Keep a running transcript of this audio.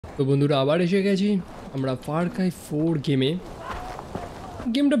তো বন্ধুরা আবার এসে গেছি আমরা ফার ক্রাই 4 গেমে।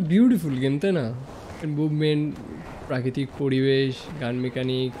 গেমটা বিউটিফুল গেম, তাই না? মুভমেন্ট, প্রাকৃতিক পরিবেশ, গান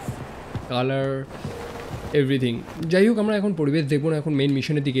মেকানিক, কালার, এভরিথিং। যাই হোক, আমরা এখন পরিবেশ দেখবো না, এখন মেন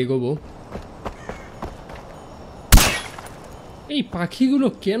মিশনের দিকে এগোবো। এই পাখিগুলো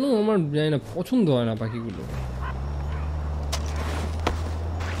কেন আমার জানি না পছন্দ হয় না পাখিগুলো।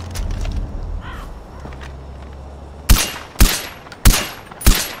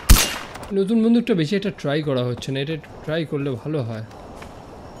 নতুন বন্দুকটা বেশি একটা ট্রাই করা হচ্ছে না, এটা ট্রাই করলে ভালো হয়।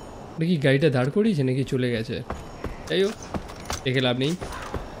 দেখি গাড়িটা দাঁড় করিয়েছে নাকি চলে গেছে, যাই হোক দেখে লাভ নেই।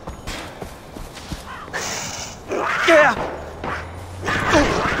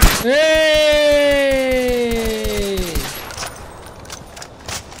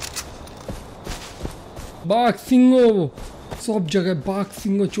 বাঘ সিংহ, সব জায়গায় বাঘ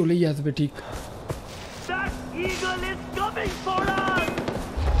সিংহ চলেই আসবে ঠিক।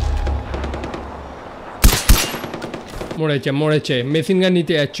 মরেছে মরেছে, মেশিন গান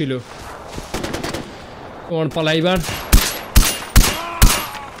নিতে যাচ্ছিল। তোমার পালাইবার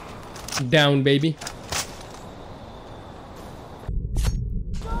ডাউন বেবি।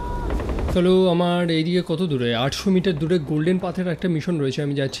 চলো, আমার এইদিকে কত দূরে, 800 মিটার দূরে গোল্ডেন পাথের একটা মিশন রয়েছে,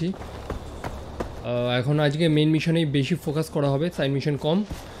 আমি যাচ্ছি। এখন আজকে মেন মিশনেই বেশি ফোকাস করা হবে, side mission com.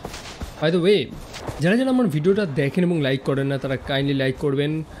 By the way, যারা যারা আমার ভিডিওটা দেখেন এবং লাইক করেন না তারা কাইন্ডলি লাইক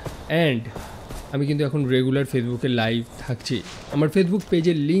করবেন। অ্যান্ড আমি কিন্তু এখন রেগুলার ফেসবুকে লাইভ থাকছি, আমার ফেসবুক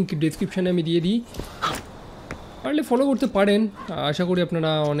পেজের লিঙ্ক ডিসক্রিপশানে আমি দিয়ে দিই, পারলে ফলো করতে পারেন। আশা করি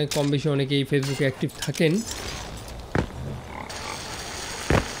আপনারা অনেক কম বেশি অনেকেই ফেসবুকে অ্যাক্টিভ থাকেন।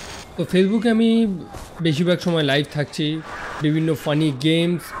 তো ফেসবুকে আমি বেশিরভাগ সময় লাইভ থাকছি, বিভিন্ন ফানি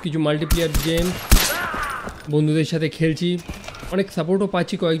গেমস, কিছু মাল্টিপ্লেয়ার গেম বন্ধুদের সাথে খেলছি, অনেক সাপোর্টও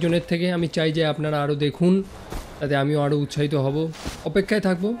পাচ্ছি কয়েকজনের থেকে। আমি চাই যে আপনারা আরও দেখুন, তাতে আমিও আরও উৎসাহিত হব। অপেক্ষায়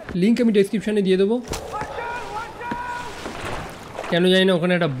থাকবো, লিঙ্ক আমি ডেসক্রিপশানে দিয়ে দেবো। কেন জানি না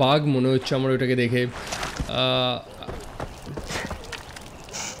ওখানে একটা বাঘ মনে হচ্ছে আমার ওটাকে দেখে।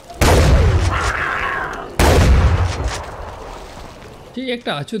 ঠিক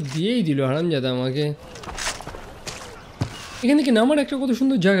একটা আঁচড় দিয়েই দিল হারামজাদা আমাকে। এখান থেকে নামার একটা কত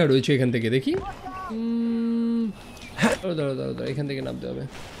সুন্দর জায়গা রয়েছে, এখান থেকে দেখি। দাঁড়া দাঁড়া দাঁড়া, এখান থেকে নামতে হবে।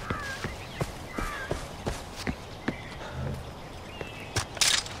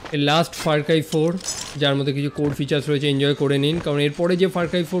 এই লাস্ট ফার ক্রাই 4, যার মধ্যে কিছু কোর ফিচার্স রয়েছে, এনজয় করে নিন। কারণ এরপরে যে ফার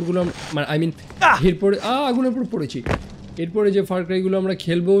ক্রাই 4গুলো, আই মিন এরপরে আগুনের উপর পড়েছি, এরপরে যে ফার ক্রাইগুলো আমরা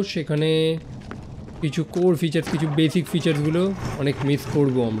খেলবো সেখানে কিছু কোর ফিচার্স, কিছু বেসিক ফিচার্সগুলো অনেক মিস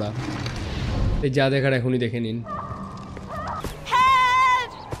করবো আমরা। যা দেখার এখনই দেখে নিন।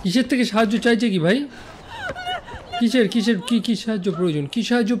 কিসের থেকে সাহায্য চাইছে কি ভাই? কিসের কিসের কি কি সাহায্য প্রয়োজন? কি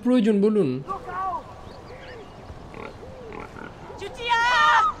সাহায্য প্রয়োজন বলুন?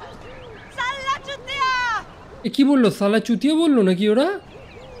 কি বললো? সালা চুতিয়া বললো নাকি ওরা?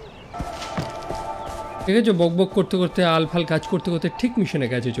 ঠিক আছে, বক বক করতে করতে আলফাল কাজ করতে করতে ঠিক মিশনের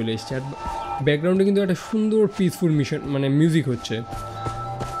কাছে চলে এসছে। আর ব্যাকগ্রাউন্ডে কিন্তু একটা সুন্দর পিসফুল মিশন, মানে মিউজিক হচ্ছে,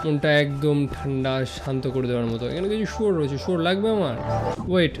 মনটা একদম ঠান্ডা শান্ত করে দেওয়ার মতো। এখানে কিছু শোর রয়েছে, শোর লাগবে আমার?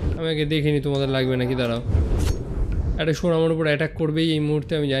 ওয়েট, আমি আগে দেখিনি তোমাদের লাগবে নাকি। দাঁড়াও, একটা শোর আমার উপর অ্যাটাক করবেই এই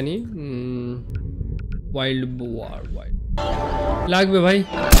মুহূর্তে, আমি জানি। ওয়াইল্ড ওয়ার, ওয়াইল্ড লাগবে ভাই।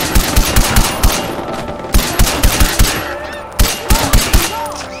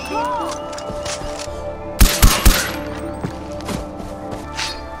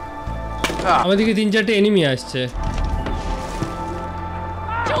 আমাদেরকে 3-4টে এনিমি আসছে।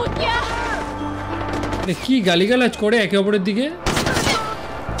 কি গালিগালাজ করে একে অপরের দিকে।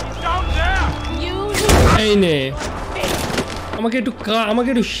 এই নে, আমাকে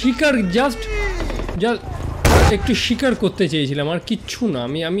একটু শিকার, জাস্ট একটু শিকার করতে চেয়েছিলাম, আর কিচ্ছু না।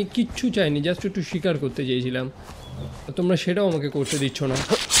 আমি কিচ্ছু চাইনি, জাস্ট একটু শিকার করতে চেয়েছিলাম, তোমরা সেটাও আমাকে করতে দিচ্ছ না।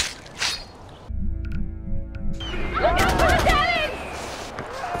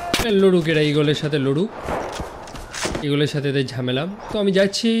 লড়ুক এরা, ইগলের সাথে লড়ুক, ইগলের সাথে এদের ঝামেলা। তো আমি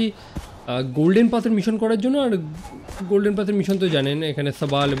যাচ্ছি গোল্ডেন পাথের মিশন করার জন্য। আর গোল্ডেন পাথের মিশন তো জানেন, এখানে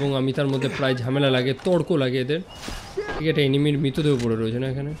সাবাল এবং আমি তার মধ্যে প্রায় ঝামেলা লাগে, তর্ক লাগে এদের। ঠিক আছে, এনিমির মৃতদেহ পড়ে রয়েছে না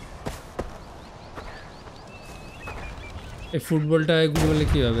এখানে। এই ফুটবলটা এগুলো বলে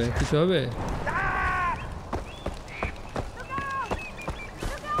কী হবে? কিছু হবে?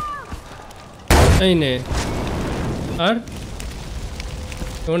 এই নে। আর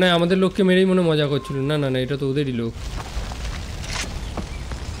মনে হয় আমাদের লোককে মেরেই মনে মজা করছিল। না না না, এটা তো ওদেরই লোক।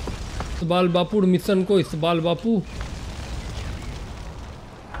 বাল বাপুর মিশন কই? বাল বাপু,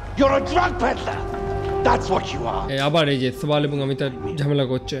 আবার এই যে সবাল এবং আমি তার ঝামেলা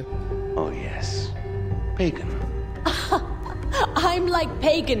করছে। Oh yes, pagan. I'm like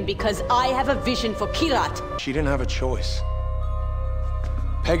Pagan because I have a vision for Kirat. She didn't have a choice.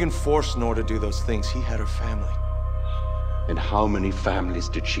 Pagan forced Nor to do those things. He had her family. And how many families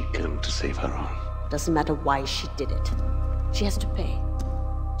did she kill to save her own? Doesn't matter why she did it. She has to pay.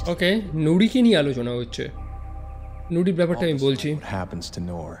 Okay, নুড়িকে নিয়ে আলোচনা হচ্ছে। নুড়ির ব্যাপারটা আমি বলছি। What happens to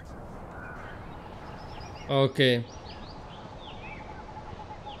Nor? Okay.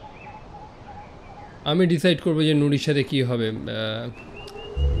 আমি decide করব যে নুড়ির সাথে কী হবে।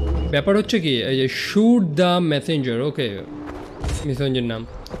 ব্যাপার হচ্ছে কি, এই যে শুট দ্য মেসেঞ্জার। ওকে, মিশনের নাম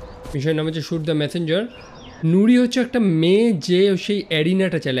হচ্ছে শুট দ্য মেসেঞ্জার। নুড়ি হচ্ছে একটা মেয়ে যে সেই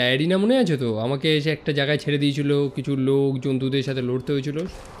অ্যারিনাটা চালায়। অ্যারিনা মনে আছে তো? আমাকে এসে একটা জায়গায় ছেড়ে দিয়েছিল, কিছু লোক জন্তুদের সাথে লড়তে হয়েছিল,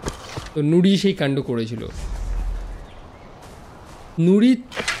 তো নুড়ি সেই কাণ্ড করেছিল। নুড়ি,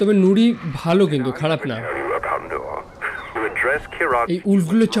 তবে নুড়ি ভালো, কিন্তু খারাপ না। এই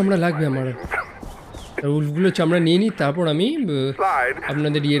উল্ফগুলোর চামড়া লাগবে আমার, উল্ফগুলোর চামড়া নিয়ে নিই, তারপর আমি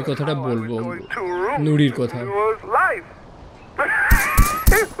আপনাদের ইয়ের কথাটা বলবো, নুড়ির কথা।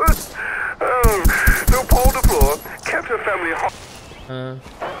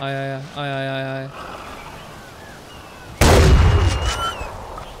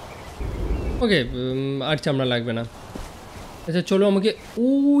 ওকে, আর চামড়া লাগবে না। আচ্ছা চলো, আমাকে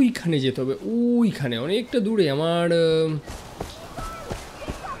ওইখানে যেতে হবে, ওইখানে অনেকটা দূরে। আমার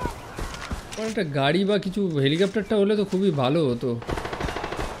একটা গাড়ি বা কিছু হেলিকপ্টারটা হলে তো খুবই ভালো হতো।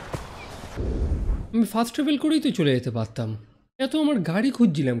 আমি ফাস্ট ট্রাভেল করেই তো চলে যেতে পারতাম। এত আমার গাড়ি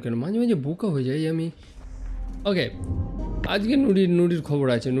খুঁজছিলাম কেন? মাঝে মাঝে বোকা হয়ে যাই আমি। ওকে, আজকে নুড়ির খবর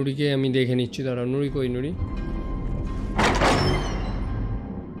আছে, নুড়িকে আমি দেখে নিচ্ছি। দাঁড়াও, নুড়ি কই? নুড়ি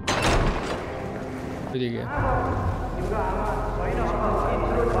ওইদিকে।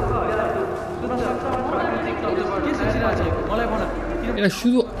 এরা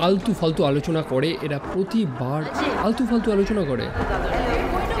শুধু আলতু ফালতু আলোচনা করে, এরা প্রতিবার আলতু ফালতু আলোচনা করে।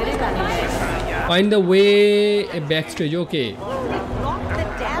 Find the way back stage. Okay,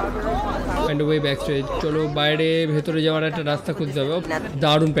 find the way back stage. চলো, বাইরে ভেতরে যাওয়ার একটা রাস্তা খুঁজতে হবে।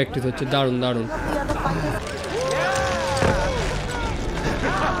 দারুণ প্র্যাকটিস হচ্ছে, দারুণ দারুণ।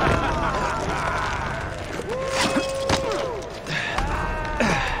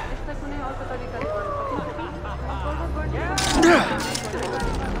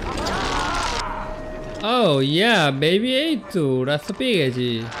 Oh yeah baby, এই তো রাস্তা পেয়ে গেছি।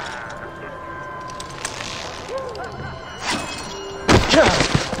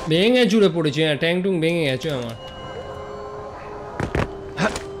 ভেঙে চুড়ে পড়েছি, হ্যাঁ, ট্যাং টুং ভেঙে গেছে আমার।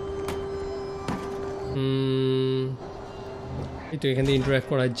 এই তো এখান থেকে ইন্টারঅ্যাক্ট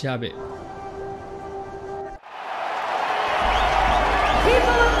করা যাবে।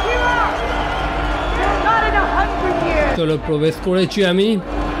 চলো, প্রবেশ করেছি আমি।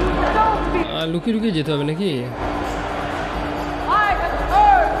 লুকিয়ে লুকিয়ে যেতে হবে নাকি?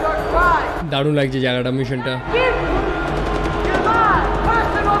 দারুণ লাগছে জায়গাটা, মিশনটা।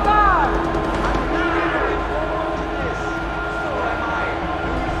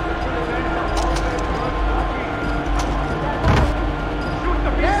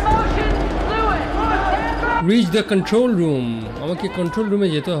 Reach the control room. আমাকে কন্ট্রোল রুমে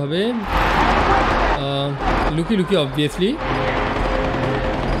যেতে হবে লুকিয়ে লুকিয়ে, অবভিয়াসলি।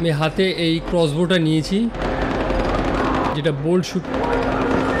 আমি হাতে এই ক্রসবোটা নিয়েছি, যেটা বোল্ট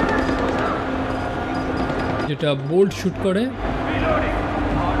শুট করে।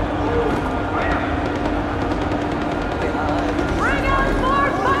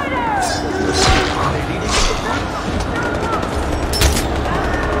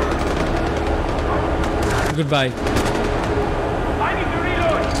 Goodbye.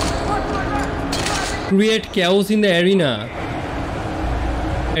 Create chaos in the arena.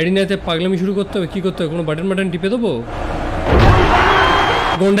 অ্যারিনাতে পাগলামি শুরু করতে হবে। কী করতে হবে? কোনো বাটন টিপে দেবো?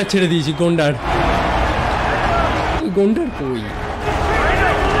 গন্ডার ছেড়ে দিয়েছি, গন্ডার কই?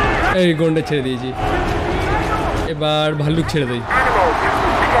 এই গন্ডার ছেড়ে দিয়েছি, এবার ভাল্লুক ছেড়ে দিই।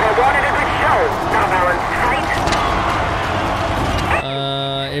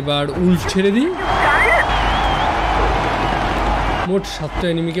 এবার উল্ফ ছেড়ে দিই। মোট 7টা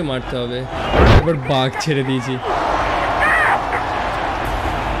এনিমিকে মারতে হবে। এবার বাঘ ছেড়ে দিয়েছি।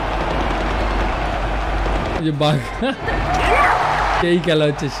 যে বাঘ, সেই খেলা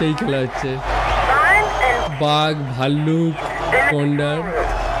হচ্ছে। বাঘ, ভাল্লুক, গন্ডার।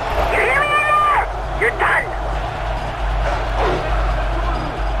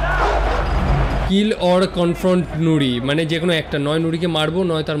 কিল অর কনফ্রন্ট নুড়ি, মানে যে কোনো একটা, নয় নুড়িকে মারবো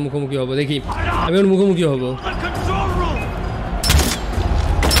নয় তার মুখোমুখি হবো। দেখি আমি ওর মুখোমুখি হবো।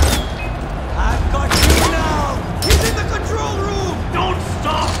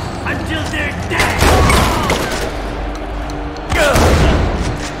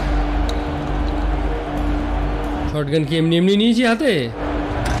 শটগান কি এমনি এমনি নিয়েছি হাতে?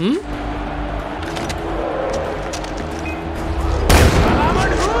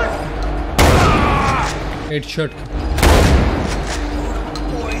 হেডশট।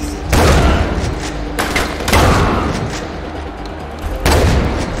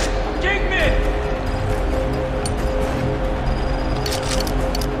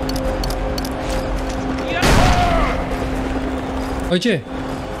 হয়েছে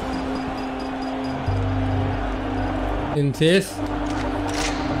শেষ।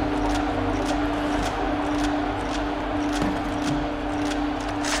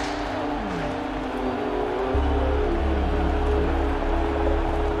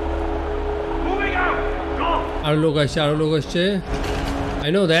 আরো লোক আসছে, আরো লোক আসছে। I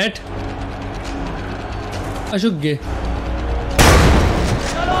know that. আসুক গে,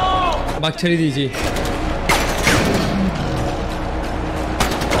 বাঘ ছেড়ে দিয়েছি।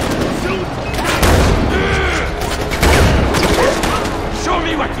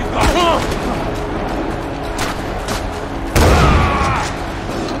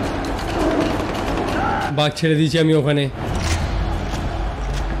 বাঘ ছেড়ে দিয়েছি আমি ওখানে।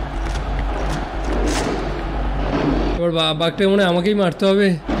 এবার বাঘটা মনে হয় আমাকেই মারতে হবে।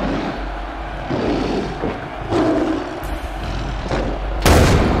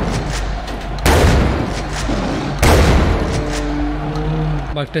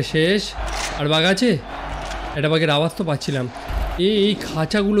 বাঘটা শেষ। আর বাঘ আছে? একটা বাঘের আওয়াজ তো পাচ্ছিলাম। এই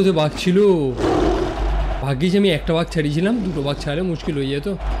খাঁচাগুলোতে বাঘ ছিল। ভাগ্যিস আমি একটা বাঘ ছাড়িয়েছিলাম, দুটো বাঘ ছাড়লে মুশকিল হয়ে যেত।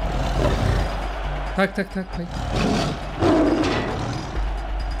 থাক থাক থাক ভাই।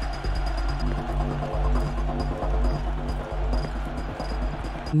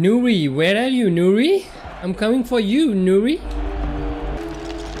 Nuri, where are you, Nuri? I'm coming for you, Nuri.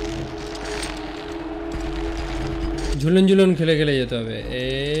 Jhulan Jhulan খেলে খেলে যেতে হবে।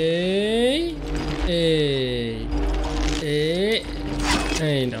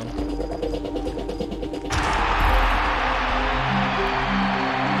 এই নাও।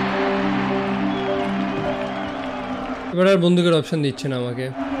 এবার আর বন্দুকের অপশন দিচ্ছে না আমাকে।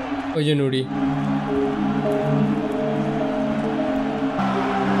 ওই যে নুরি।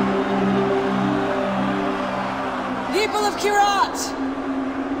 People of Kirat,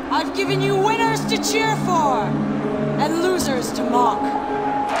 I've given you winners to cheer for and losers to mock.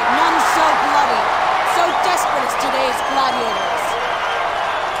 None so bloody, so desperate as today's gladiators.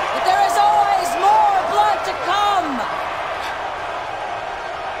 But there is always more blood to come.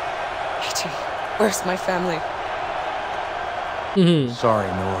 H.E., where's my family? Sorry,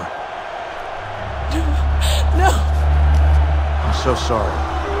 Noor. No. I'm so sorry.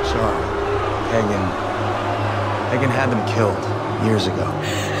 Sorry. Hagen had them killed years ago.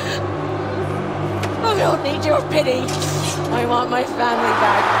 I don't need your pity. I want my family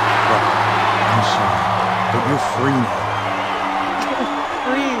back. Look, I'm sorry, but you're free now.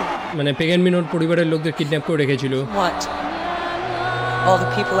 Free? মানে পেগান মিনোর পরিবারের লোকদের kidnap করে রেখেছিল। What? All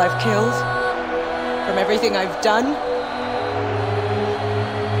the people I've killed? From everything I've done?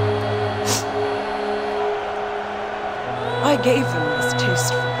 I gave them this taste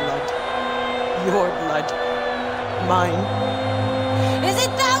for blood. Your blood. Mine.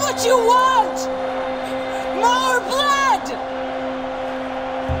 Isn't that what you want? More blood!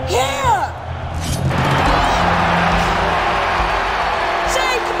 Here!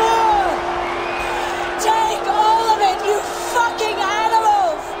 Take more! Take all of it, you fucking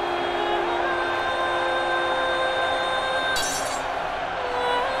animals!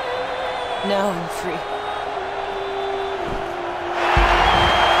 Now I'm free.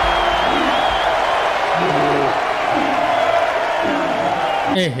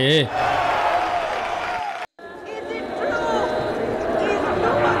 হে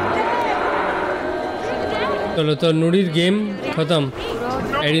চলো তো নুরির game খতম,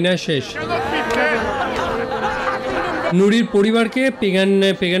 arena শেষ। নুরির পরিবারকে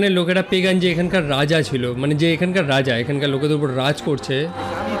পেগানের লোকেরা, পেগান যে এখানকার রাজা ছিল, মানে যে এখানকার রাজা, এখানকার লোকেদের উপর রাজ করছে,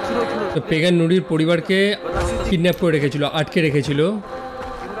 তো পেগান নুরির পরিবারকে কিডন্যাপ করে রেখেছিল, আটকে রেখেছিল।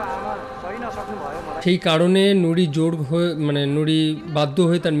 সেই কারণে নুরি জোর হয়ে, মানে নুরি বাধ্য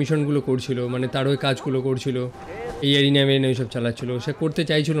হয়ে তার মিশনগুলো করছিল, মানে তার ওই কাজগুলো করছিল, এই এরিনা মেরিনা এইসব চালাচ্ছিল। সে করতে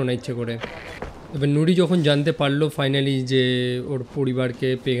চাইছিল না ইচ্ছে করে। এবার নুরি যখন জানতে পারলো ফাইনালি যে ওর পরিবারকে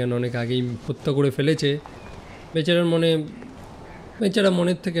পেগান অনেক আগেই হত্যা করে ফেলেছে, বেচারা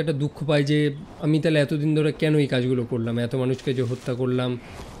মনের থেকে একটা দুঃখ পায় যে আমি তাহলে এতদিন ধরে কেন এই কাজগুলো করলাম, এত মানুষকে যে হত্যা করলাম,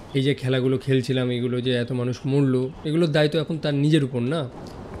 এই যে খেলাগুলো খেলছিলাম, এগুলো যে এত মানুষ মরলো, এগুলোর দায়িত্ব এখন তার নিজের উপর না।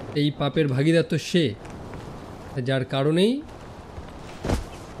 এই পাপের ভাগিদার তো সে, যার কারণেই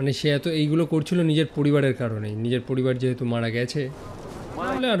মানে সে এত এইগুলো করছিল নিজের পরিবারের কারণেই। নিজের পরিবার যেহেতু মারা গেছে,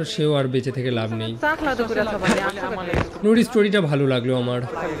 তাহলে আর সেও আর বেঁচে থেকে লাভ নেই। নোরি স্টোরিটা ভালো লাগলো আমার।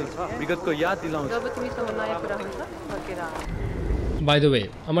 বাই দ্য ওয়ে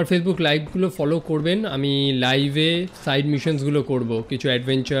আমার ফেসবুক লাইভগুলো ফলো করবেন। আমি লাইভে সাইড মিশনসগুলো করব, কিছু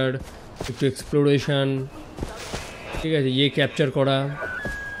অ্যাডভেঞ্চার, একটু এক্সপ্লোরেশন, ঠিক আছে, ক্যাপচার করা,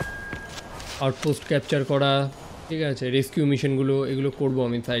 আউটপোস্ট ক্যাপচার করা, ঠিক আছে, রেস্কিউ মিশনগুলো, এগুলো করব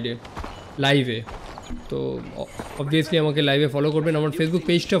আমি সাইডে লাইভে। তো অবভিয়াসলি আমাকে লাইভে ফলো করবেন, আমার ফেসবুক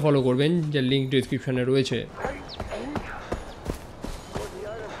পেজটা ফলো করবেন, যার লিঙ্ক ডিসক্রিপশানে রয়েছে।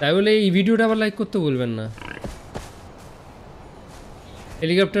 তাই বলে এই ভিডিওটা আবার লাইক করতে বলবেন না।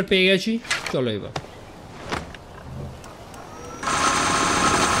 হেলিকপ্টার পেয়ে গেছি, চলো এবার।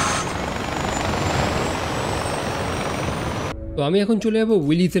 তো আমি এখন চলে যাবো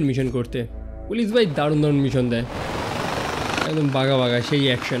উইলিসের মিশন করতে। উইলিস ভাই দারুণ দারুণ মিশন দেয়, একদম বাঘা বাঘা সেই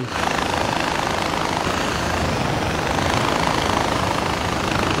অ্যাকশন।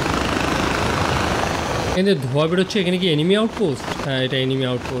 এখানে ধোয়া বেরোচ্ছে, এখানে কি এনিমি আউটপোস্ট? হ্যাঁ এটা এনিমি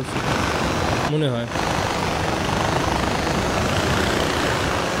আউটপোস্ট মনে হয়।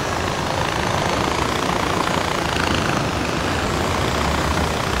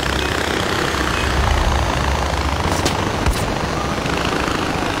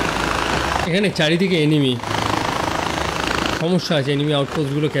 এখানে চারিদিকে এনিমি, সমস্যা আছে এনিমি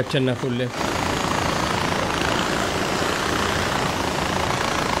আউটপোস্টগুলো ক্যাপচার না করলে।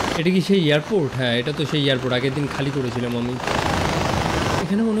 এটা কি সেই এয়ারপোর্ট? হ্যাঁ এটা তো সেই এয়ারপোর্ট, আগের দিন খালি করেছিলাম আমি।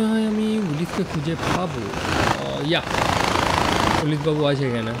 এখানে মনে হয় আমি পুলিশকে খুঁজে পাবো। ইয়া পুলিশবাবু আছে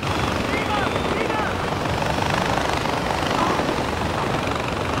এখানে।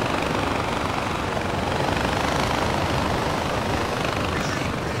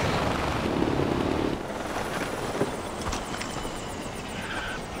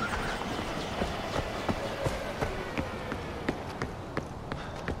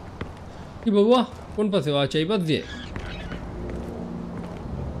 কি বাবা কোন পাশে? আচ্ছা এই পাশ দিয়ে।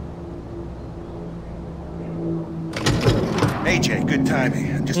 Hey Jay, good timing.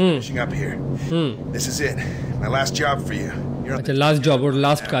 I'm just finishing up here. This is it. My last job for you. আচ্ছা লাস্ট জব, ওর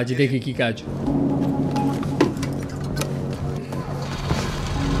লাস্ট কাজ, দেখি কি কাজ।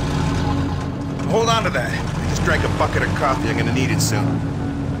 Hold on to that. I just drank a bucket of coffee. I'm gonna need it soon.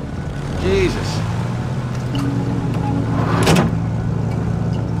 Jesus.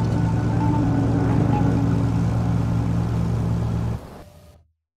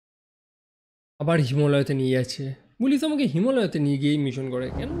 আবার হিমালয়তে নিয়ে যাচ্ছে। Police আমাকে হিমালয়তে নিয়ে গিয়ে মিশন করে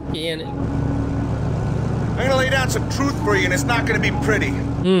কেন কে জানে। I'm gonna lay down some truth for you, and it's not gonna be pretty.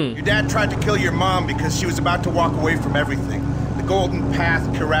 Your dad tried to kill your mom because she was about to walk away from everything. The golden path,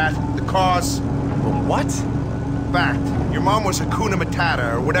 Kirat, the cause. What? Fact. Your mom was Hakuna Matata,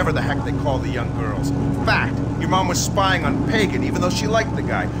 or whatever the heck they call the young girls. Fact. Your mom was spying on Pagan, even though she liked the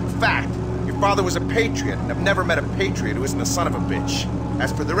guy. Fact. Your father was a patriot, and I've never met a patriot who isn't a son of a bitch. As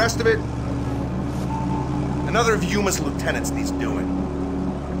for the rest of it, another of Yuma's lieutenants needs doing.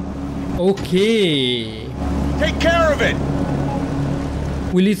 Okay. Take care of it!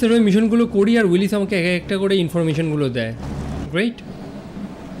 উইলিসের ওই মিশনগুলো করি আর Willis আমাকে এক একটা করে ইনফরমেশনগুলো দেয়। Great.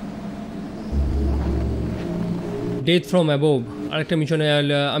 Death from above আরেকটা মিশনে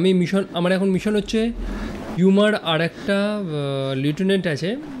আমি আমার এখন মিশন হচ্ছে ইউমার আর একটা লিউটেন্যান্ট আছে,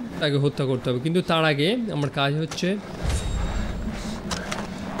 তাকে হত্যা করতে হবে, কিন্তু তার আগে আমার কাজ হচ্ছে।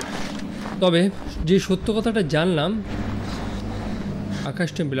 তবে যে সত্য কথাটা জানলাম, আকাশ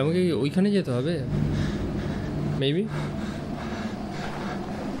টেম্পল, আমাকে ওইখানে যেতে হবে মেবি।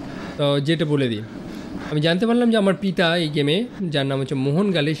 তো যেটা বলে দিই, আমি জানতে পারলাম যে আমার পিতা এই গেমে, যার নাম হচ্ছে মোহন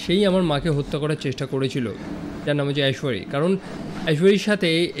গালে, সেই আমার মাকে হত্যা করার চেষ্টা করেছিল, যার নাম হচ্ছে ঐশ্বরী। কারণ ঐশ্বরীর সাথে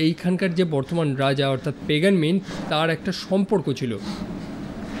এইখানকার যে বর্তমান রাজা অর্থাৎ পেগান মিন, তার একটা সম্পর্ক ছিল।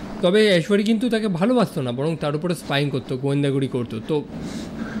 তবে ঐশ্বরী কিন্তু তাকে ভালোবাসতো না, বরং তার উপরে স্পাইং করতো, গোয়েন্দাগুড়ি করতো। তো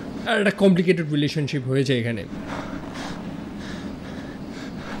একটা কমপ্লিকেটেড রিলেশনশিপ হয়েছে এখানে।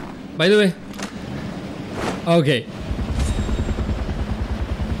 বাই দ্য ওয়ে ওকে,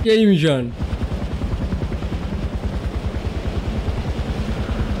 এই মিশন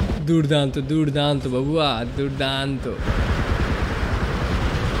দুর্দান্ত দুর্দান্ত বাবুয়া, দুর্দান্ত।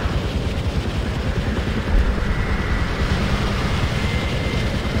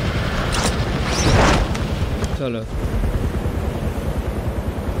 চলো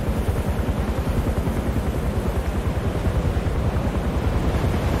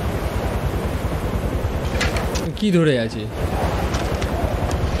কি ধরে আছে?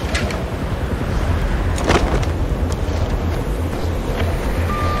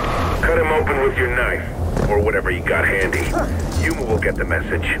 Cut him open with your knife, or whatever you got handy. Yuma will get the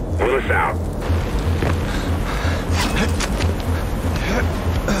message. Will us out.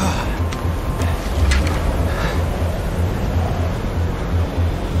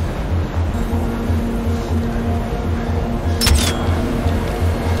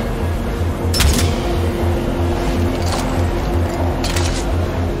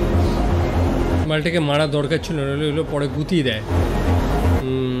 মালটাকে মারা দরকার ছিল না, এগুলো পরে গুতিয়ে দেয়।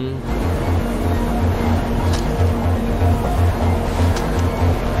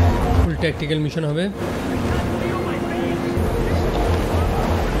 ফুল ট্যাকটিক্যাল মিশন হবে।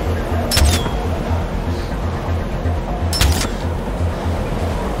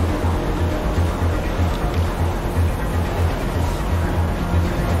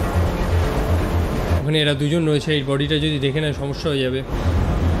 ওখানে এরা দুজন রয়েছে, এই বডিটা যদি দেখে না সমস্যা হয়ে যাবে।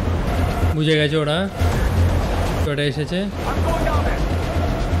 বুঝে গেছে ওরা, ওটা এসেছে।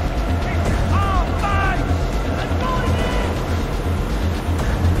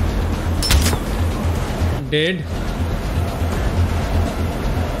 Dead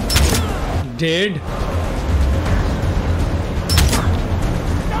dead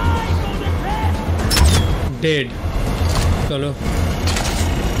dead. চলো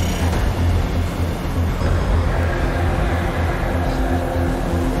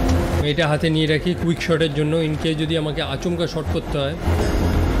এটা হাতে নিয়ে রাখি কুইক শটের জন্য, ইনকেস যদি আমাকে আচমকা শট করতে হয়।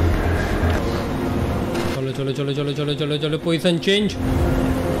 চলো চলো চলো চলো চলো চলো চলো, পজিশন চেঞ্জ।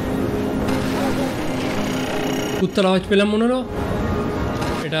 কুত্তার আওয়াজ পেলাম মনে হলো,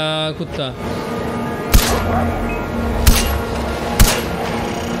 এটা কুত্তা।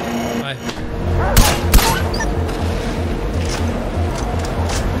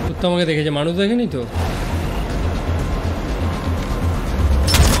 কুত্তা আমাকে দেখেছে, মানুষ দেখেনি তো।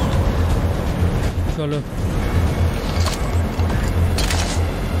 চলো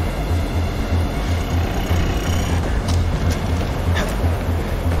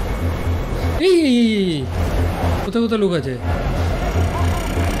এই কোথায় কোথায় লোক আছে,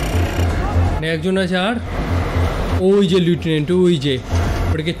 একজন আছে। আর ওই যে লিউটেন্যান্ট, ওই যে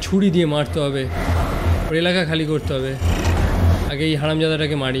ওটাকে ছুরি দিয়ে মারতে হবে, ওর এলাকা খালি করতে হবে। আগে এই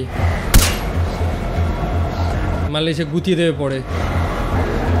হারামজাদাটাকে মারি, মারলে সে গুতিয়ে দেবে পরে।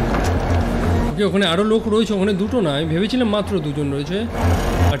 ওকে ওখানে আরও লোক রয়েছে, ওখানে দুটো না, আমি ভেবেছিলাম মাত্র দুজন রয়েছে,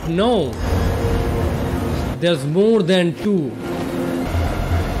 but no, there's more than two.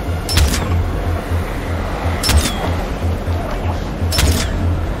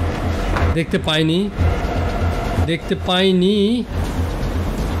 দেখতে পাইনি, দেখতে পাইনি।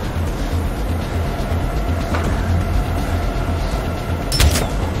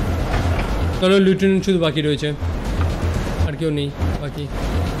 চলো লিউটেন্যান্ট শুধু বাকি রয়েছে, আর কেউ নেই বাকি।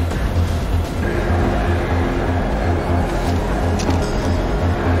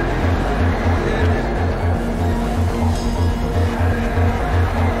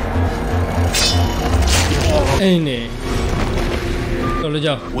 এই নে, চলো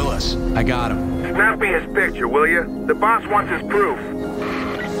যাও। Willis, I got him. Snap me his picture, will you? The boss wants his proof.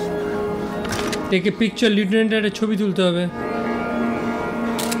 Take a picture, লিউটেন্যান্টের একটা ছবি তুলতে হবে।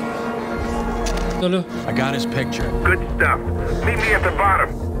 চলো। I got his picture. Good stuff. Meet me at the bottom.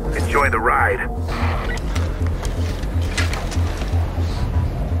 Enjoy the ride.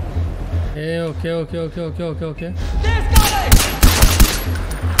 ওকে ওকে ওকে ওকে ওকে ওকে।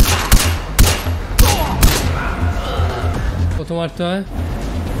 কত মারতে হয়?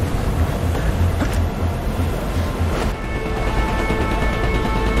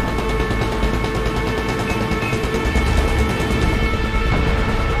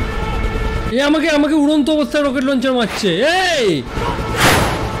 আমাকে আমাকে উড়ন্ত অবস্থায় রকেট লঞ্চার মারছে। এই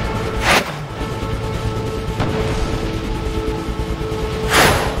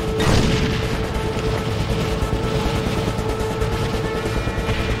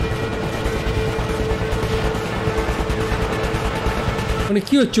মানে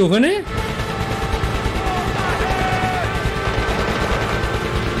কি হচ্ছে ওখানে?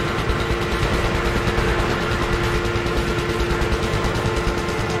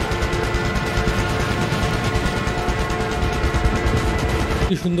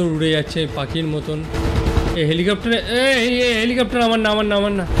 কি সুন্দর উড়ে যাচ্ছে পাখির মতন। এই হেলিকপ্টারে, এই হেলিকপ্টার আমার না, আমার না,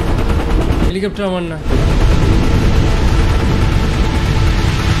 আমার না, হেলিকপ্টার আমার না।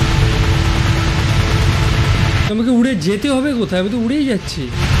 আমাকে উড়ে যেতে হবে কোথায়? আমি তো উড়েই যাচ্ছি।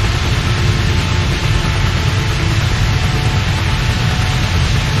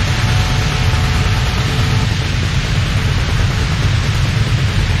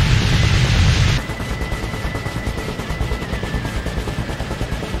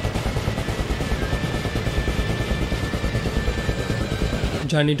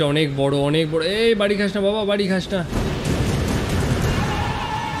 জার্নিটা অনেক বড়, অনেক বড়। এই বাড়ি খাস না বাবা, বাড়ি খাস না।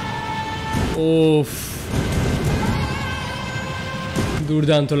 ওফ,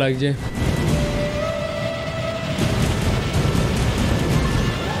 দুর্দান্ত লাগছে।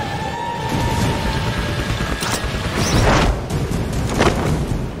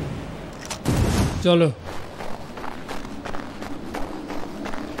 চলো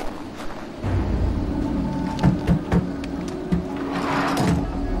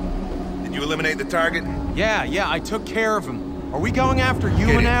eliminate the target? Yeah, I took care of him. Are we going after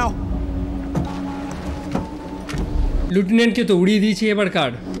Yuma now? Lieutenant কে তো উড়িয়ে দিয়েছি,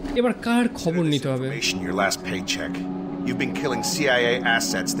 এবার কার খবর নিতে হবে? Your last paycheck. You've been killing CIA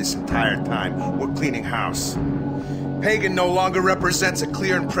assets this entire time. We're cleaning house. Pagan no longer represents a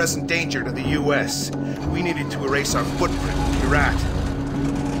clear and present danger to the U.S. We needed to erase our footprint with Kirat.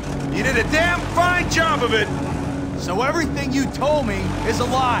 You did a damn fine job of it! So everything you told me is a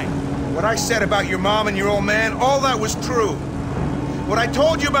lie. What I said about your mom and your old man, all that was true. What I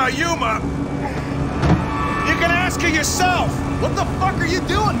told you about Yuma, you can ask her yourself. What the fuck are you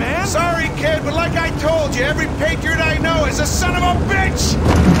doing, man? Sorry, kid, but like I told you, every patriot I know is a son of a bitch!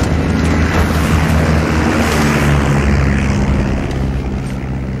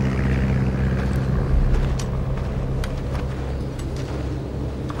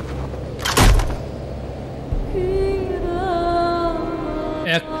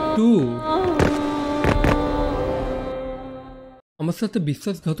 একটু আমার সাথে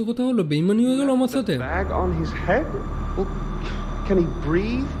বিশ্বাসঘাতকতা হলো, বেইমানি হয়ে গেল আমার সাথে। Bag on his head? Well, can he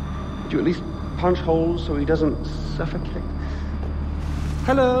breathe? Do you at least punch holes so he doesn't suffocate?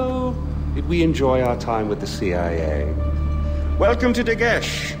 Hello. Did we enjoy our time with the CIA? Welcome to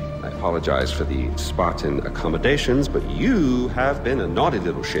Durgesh. I apologize for the Spartan accommodations, but you have been a naughty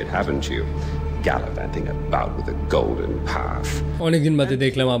little shit, haven't you? Gallivanting about with a golden path. অনেকদিন বাদে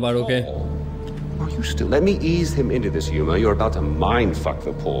দেখলাম আবার ওকে। Are you still? Let me ease him into this, Yuma. You're about to mindfuck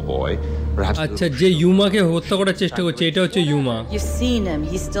the poor boy. Perhaps. আচ্ছা, যে ইউমাকে হত্যা করার চেষ্টা করছে এটা হচ্ছে ইউমা। You've seen him.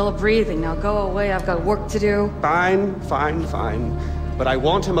 He's still breathing. Now go away. I've got work to do. Fine. But I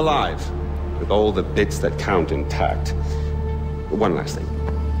want him alive, with all the bits that count intact. One last thing.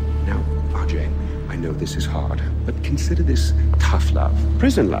 Now, RJ, I know this is hard, but consider this tough love,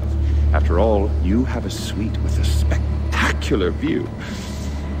 prison love. After all, you have a suite with a spectacular view.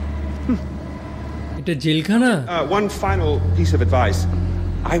 এটা জেলখানা? One final piece of advice.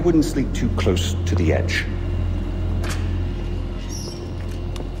 I wouldn't sleep too close to the edge.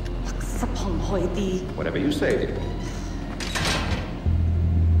 Whatever you say, dear.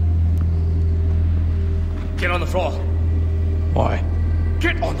 Get on the floor. Why?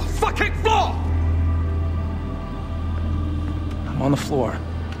 Get on the fucking floor! I'm on the floor.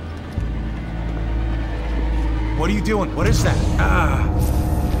 What are you doing? What is that?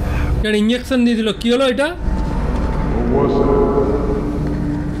 এটা injection দিয়ে দিল, কি হলো এটা?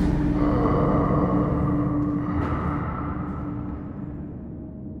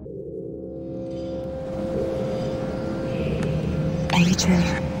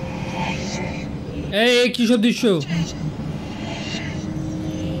 এই কি সব দৃশ্য?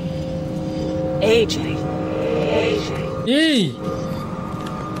 এই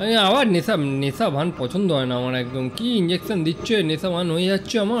আবার নেশা ভান পছন্দ হয় না আমার একদম। কি ইনজেকশন দিচ্ছে, নেশা ভান হয়ে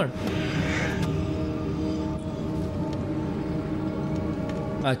যাচ্ছে আমার।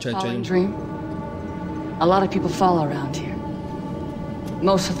 আচ্ছা। Dream. A lot of people fall around here.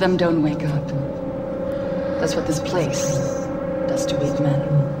 Most of them don't wake up. That's what this place does to weak men.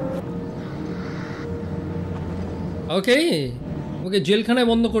 ওকে জেলখানায়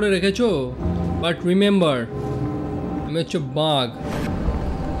বন্ধ করে রেখেছো, বাট রিমেম্বার আমি হচ্ছে বাঘ।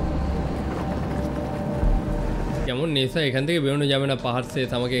 কেমন নেশা, এখান থেকে বেরোনো যাবে না, পাহাড় শেষ,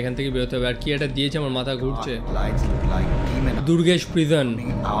 আমাকে এখান থেকে বেরোতে হবে। আর কি একটা দিয়েছে, আমার মাথা ঘুরছে। Durgesh prison.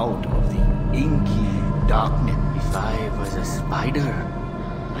 Out of the inky darkness. If I was a spider,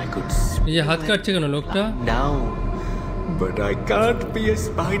 I could নিজে হাত কাটছে কেন লোকটা? down. But I can't be a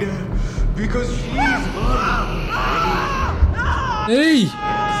spider because she's এই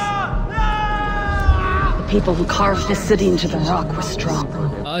The people who carved this city into the rock were strong.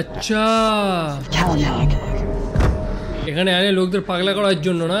 আচ্ছা, Kalanag. এখানে আনে লোকদের পাগলা করার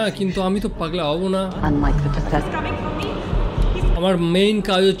জন্য না, কিন্তু আমি তো পাগলা হব না। Unlike the pathetic. আমার মেইন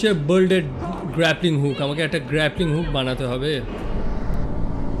কাজ হচ্ছে বোল্ডেড গ্র্যাপলিং হুক। আমাকে একটা গ্র্যাপলিং হুক বানাতে হবে।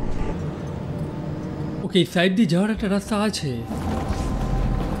 ওকে, সাইড দিয়ে যাওয়ার একটা রাস্তা আছে,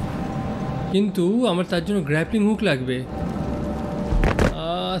 কিন্তু আমার তার জন্য গ্র্যাপলিং হুক লাগবে।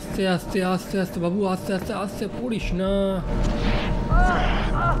 আস্তে আস্তে আস্তে আস্তে বাবু, আস্তে আস্তে আস্তে পড়িস না।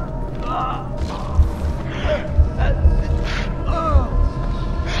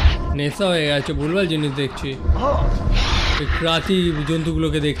 নেশা হয়ে গেছে, ভুলভাল জিনিস দেখছি। রাতি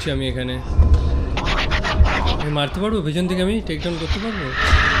জন্তুগুলোকে দেখছি আমি এখানে। আমি মারতে পারবো পেছন থেকে? আমি টেক ডাউন করতে পারবো?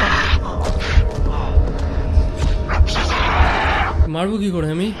 মারবো কি করে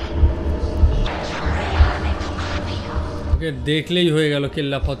আমি? ওকে দেখলেই হয়ে গেল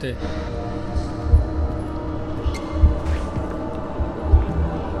কেল্লা ফতে।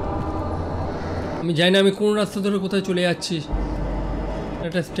 আমি জানি না আমি কোন রাস্তা ধরে কোথায় চলে যাচ্ছি।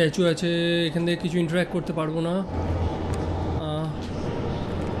 একটা স্ট্যাচু আছে, এখান থেকে কিছু ইন্টারঅ্যাক্ট করতে পারবো না।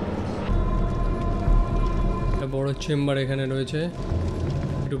 একটা বড় চেম্বার এখানে রয়েছে,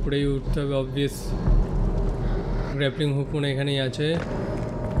 এর উপরেই উঠতে হবে অবভিয়াস। গ্র্যাপলিং হুক মনে এখানেই আছে।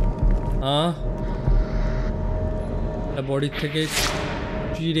 বডির থেকে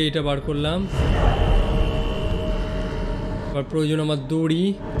চিড়ে এটা বার করলাম। এবার প্রয়োজন আমার দড়ি।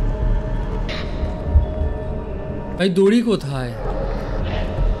 ভাই দড়ি কোথায়?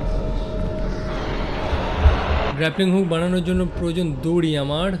 গ্র্যাপলিং হুক বানানোর জন্য প্রয়োজন দড়ি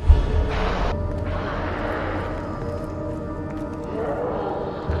আমার।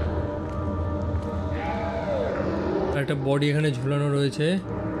 একটা বডি এখানে ঝুলানো রয়েছে।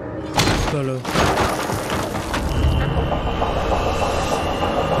 চলো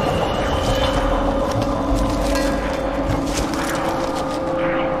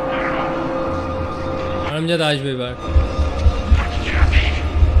আরামজাদা আসবে এবার।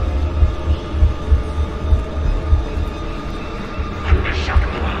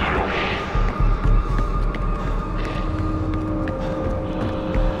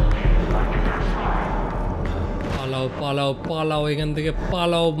 পালাও পালাও পালাও, এখান থেকে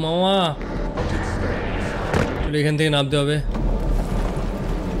পালাও মামা। চলো এখান থেকে নামতে হবে।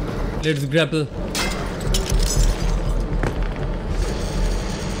 Let's গ্র্যাপল।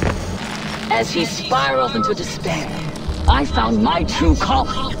 As he spiraled into despair, I found my true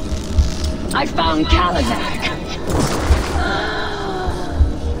calling. I found Kalanak.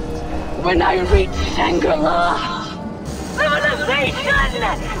 When I reached Shangri-La, civilization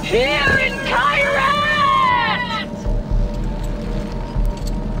here in Kairat!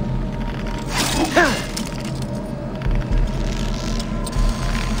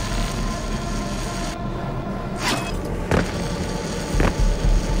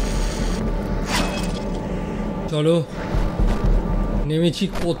 চলো নেমেছি,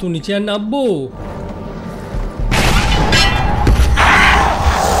 কত নিচে আর নামবো?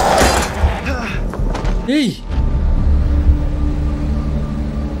 এই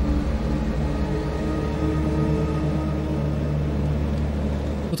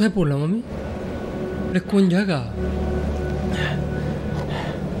কোথায় পড়লাম আমি? এটা কোন জায়গা?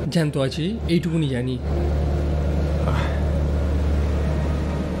 জ্যান্ত আছি এইটুকুনি জানি।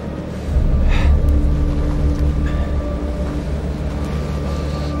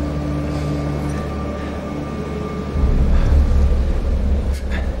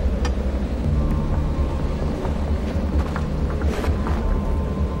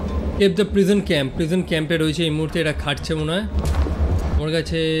 F the prison camp. Prison ক্যাম্পে রয়েছে এই মুহূর্তে, এরা খাটছে মনে হয়। আমার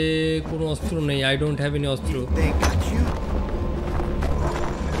কাছে কোনো অস্ত্র নেই। আই ডোন্ট হ্যাভ এনি অস্ত্র।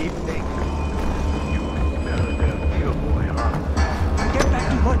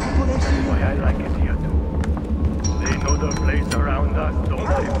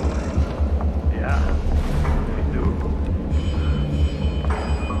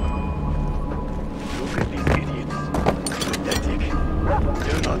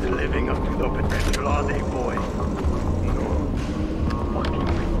 Living up to the potential, are they, boy? No. Fucking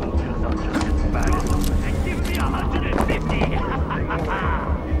soldiers are just as bad as us. Give me 150!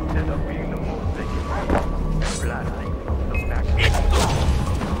 Instead of being the most they can be, blasting from the back.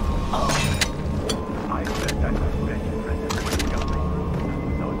 I bet that was ready for the quick coming.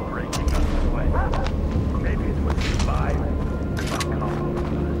 Without breaking a sweat. Maybe it would survive. But come on.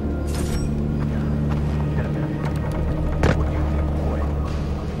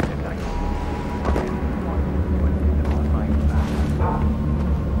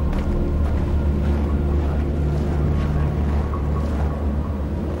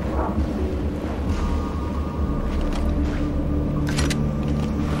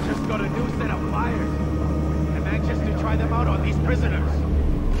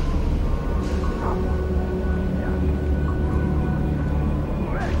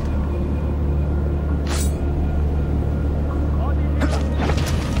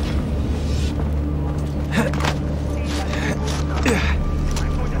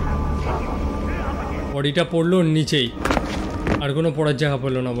 বডিটা পড়লো নিচেই, আর কোনো পড়ার জায়গা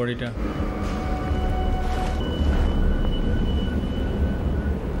পড়লো না বডিটা।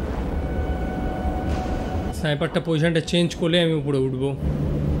 স্নাইপারটা পজিশনটা চেঞ্জ করলে আমি উপরে উঠবো,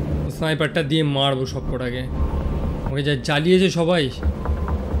 স্নাইপারটা দিয়ে মারবো সব কটাকে। ওকে যা জ্বালিয়েছে সবাই।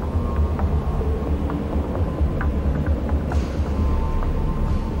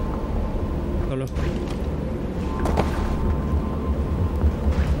 চলো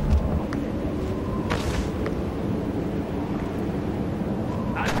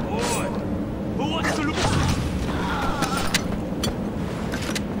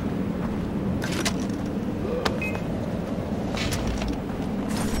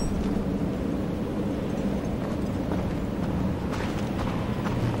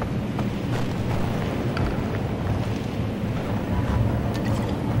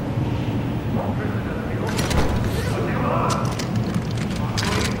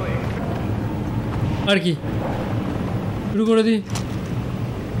আর কি শুরু করে দিই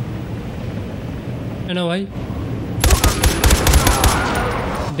না ভাই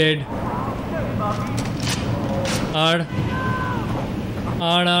ডেড আর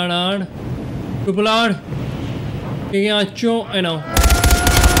ট্রিপল আর কে আছো নাও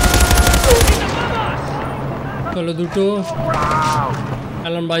চলো দুটো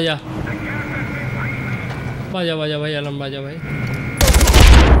অ্যালার্ম বাজা ভাই অ্যালার্ম বাজা ভাই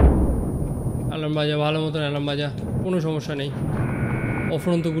অ্যালার্ম বাজা ভালো মতন অ্যালার্ম বাজা কোনো সমস্যা নেই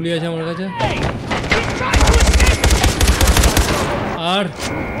অফরন্ত গুলি আছে আমার কাছে আর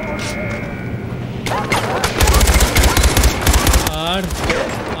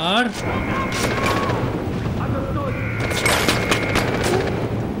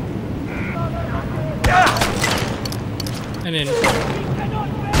এনেন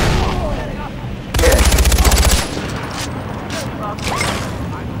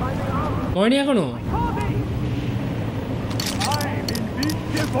হয়নি এখনো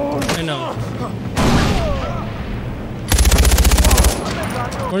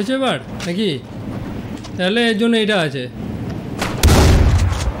করেছে এবার নাকি তাহলে এর জন্য এটা আছে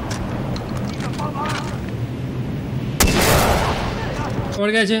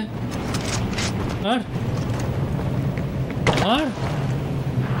পড়ে গেছে আর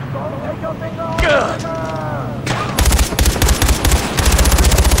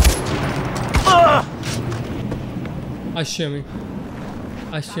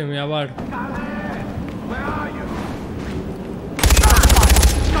আসছি আমি আবার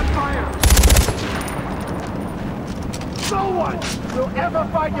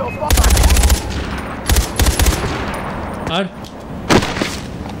আর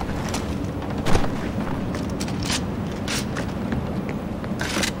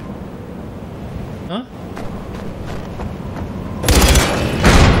হ্যাঁ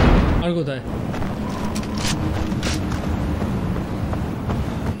আর কোথায়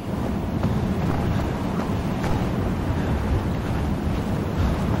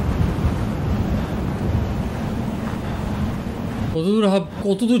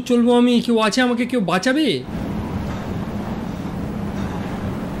কতদূর চলবো আমি কেউ আছে আমাকে কেউ বাঁচাবে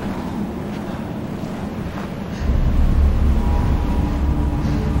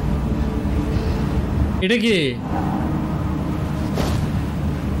এটা কি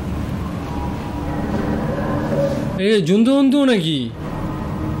জন্তু নাকি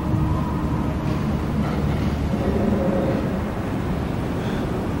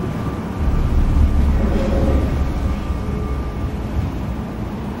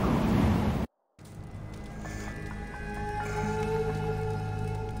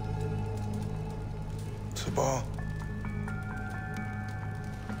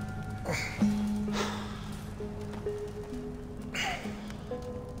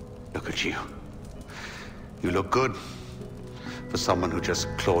Look at you. You look good for someone who just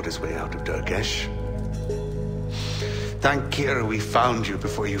clawed his way out of Durgesh. Thank Kira we found you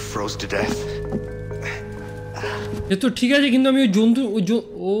before you froze to death. এ তো ঠিক আছে কিন্তু আমি ওই জন্তু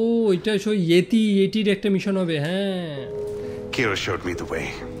ও এটা সো ইয়েটির একটা মিশন হবে হ্যাঁ Kira showed me the way.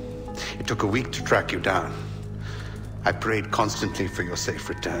 It took a week to track you down. I prayed constantly for your safe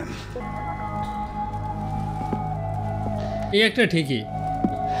return. এই একটা ঠিকই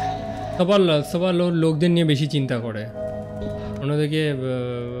সবার লোকদের নিয়ে বেশি চিন্তা করে অন্যদিকে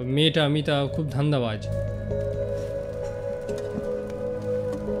মেয়েটা আমি তা খুব ধান্দাবাজ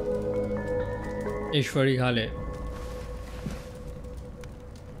ঈশ্বরী খালে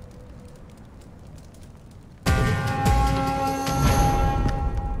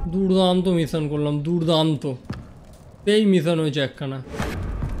দুর্দান্ত মিশন করলাম দুর্দান্ত এই মিশন হয়েছে একখানা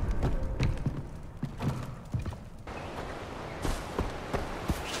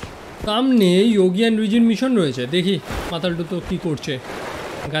সামনে যোগী অ্যান্ড রিজন মিশন রয়েছে দেখি মাতালটু তো কি করছে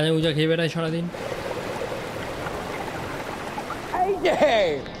গাঁজা গুজা খেয়ে বেড়ায় সারাদিন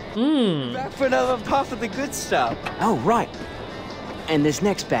Back for another puff of the good stuff. Oh, right. And this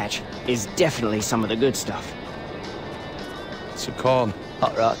next batch is definitely some of the good stuff. What's it called?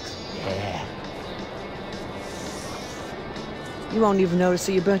 Hot rocks? Yeah. You won't even notice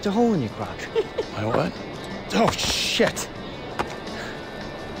that you burnt a hole in your crotch. My what? Oh, shit!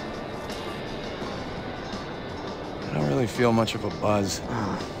 I don't really feel much of a buzz.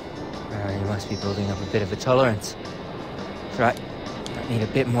 Oh. You must be building up a bit of a tolerance. That's right. I need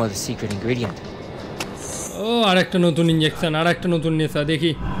a bit more of the secret ingredient. Oh, arekta notun injection, arekta notun nesha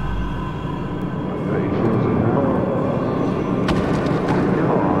dekhi.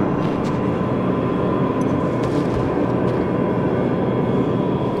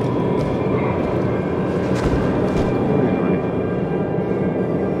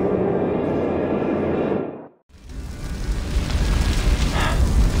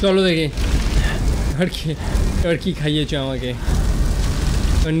 চলো দেখি এবার কি খাইয়েছো আমাকে,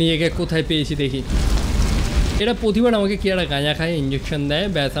 নিজেকে কোথায় পেয়েছি দেখি। এটা প্রতিবার আমাকে কি একটা গাঁজা খায়, ইঞ্জেকশন দেয়,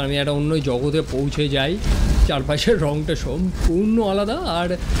 ব্যাস আমি একটা অন্য জগতে পৌঁছে যাই। চারপাশের রঙটা সম্পূর্ণ আলাদা, আর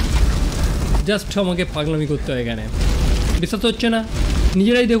জাস্ট আমাকে পাগলামি করতে হয় এখানে। বিশ্বাস হচ্ছে না,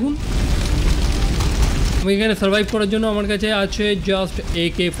 নিজেরাই দেখুন। আমি এখানে সার্ভাইভ করার জন্য আমার কাছে আছে জাস্ট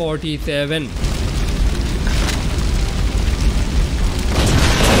AK-47।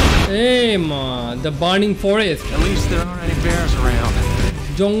 এই মা, দ্য বার্নিং ফরেস্ট।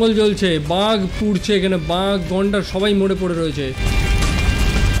 জঙ্গল জ্বলছে, বাঘ পুড়ছে এখানে, বাঘ গন্ডার সবাই মরে পড়ে রয়েছে।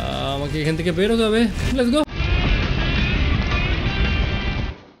 আমাকে এখান থেকে বেরোতে হবে। Let's go.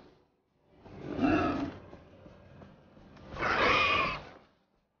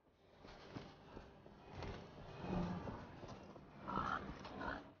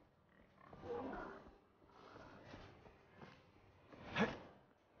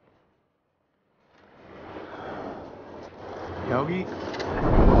 Yogi?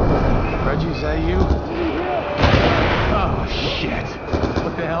 Reggie, is that you? Oh, shit.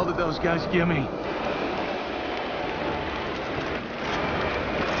 What the hell did those guys give me?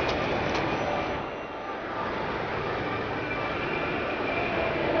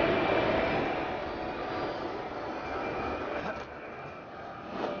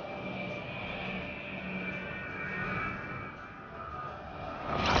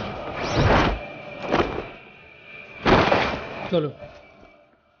 চলো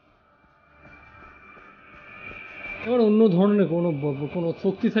এবার অন্য ধরনের কোনো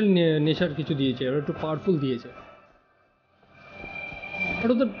শক্তিশালী নেশার কিছু দিয়েছে, এবার একটু পাওয়ারফুল দিয়েছে।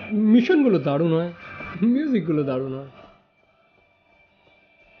 ওটা তো মিশনগুলো দারুণ হয়, মিউজিকগুলো দারুণ হয়।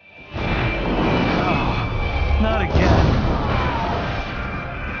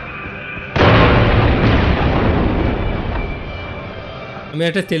 আমি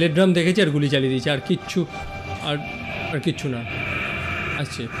একটা তেলের ড্রাম দেখেছি আর গুলি চালিয়ে দিয়েছি, আর কিচ্ছু আর কিচ্ছু না।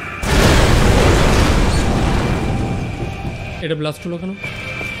 আসছে, এটা ব্লাস্ট হলো কেন?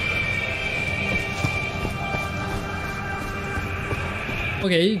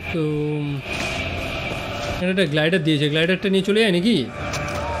 ওকে, তো একটা গ্লাইডার দিয়েছে, গ্লাইডারটা নিয়ে চলে যায় নাকি?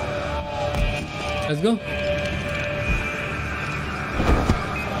 Let's go.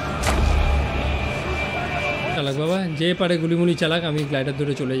 চালাক বাবা, যে পারে গুলিমুলি চালাক, আমি গ্লাইডার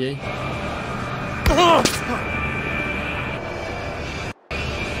ধরে চলে যাই।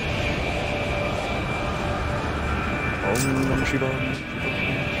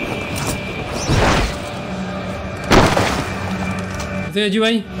 জি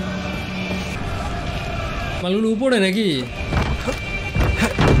ভাই, মালগুলো উপরে নাকি?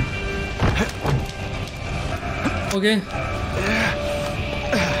 ওকে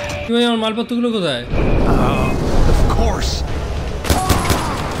কি ভাই, আমার মালপত্রগুলো কোথায়?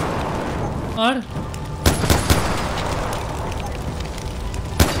 আর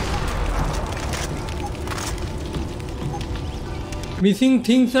missing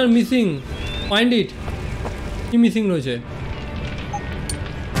things are missing, find it. কি মিসিং রয়েছে?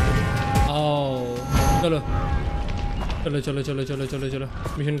 চলো চলো চলো চলো চলো চলো চলো,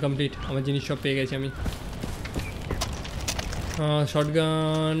 মিশন কমপ্লিট। আমার জিনিস সব পেয়ে গেছি আমি।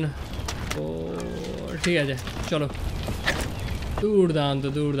 শটগান, ও ঠিক আছে, চলো। দুর্দান্ত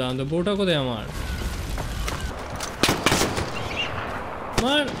দুর্দান্ত। বোটা কোথায় আমার?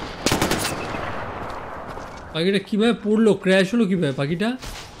 পাখিটা কীভাবে পড়লো, ক্র্যাশ হলো কীভাবে পাখিটা?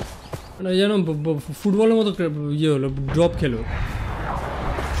 মানে যেন ফুটবলের মতো ইয়ে হলো, ড্রপ খেলো।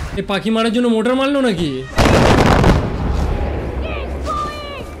 এই পাখি মারার জন্য মোটর মারলো নাকি?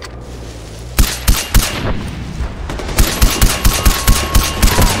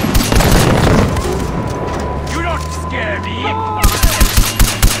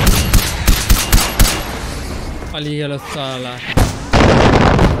 পালিয়ে গেল সালা।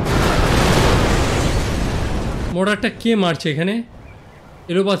 মোটরটা কে মারছে এখানে?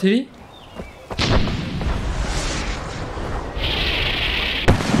 এলো পাথরি।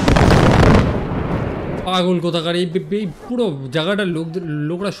 পাগল কোথাকার, এই পুরো জায়গাটার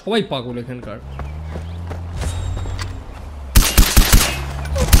লোকরা সবাই পাগল এখানকার।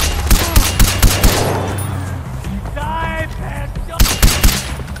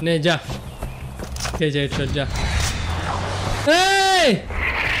 নে যা, কে যা, যা।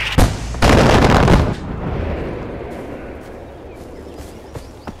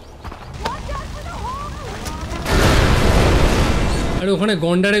 আরে ওখানে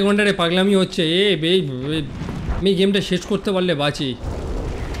গন্ডারে গন্ডারে পাগলামি হচ্ছে। আমি গেমটা শেষ করতে পারলে বাঁচি।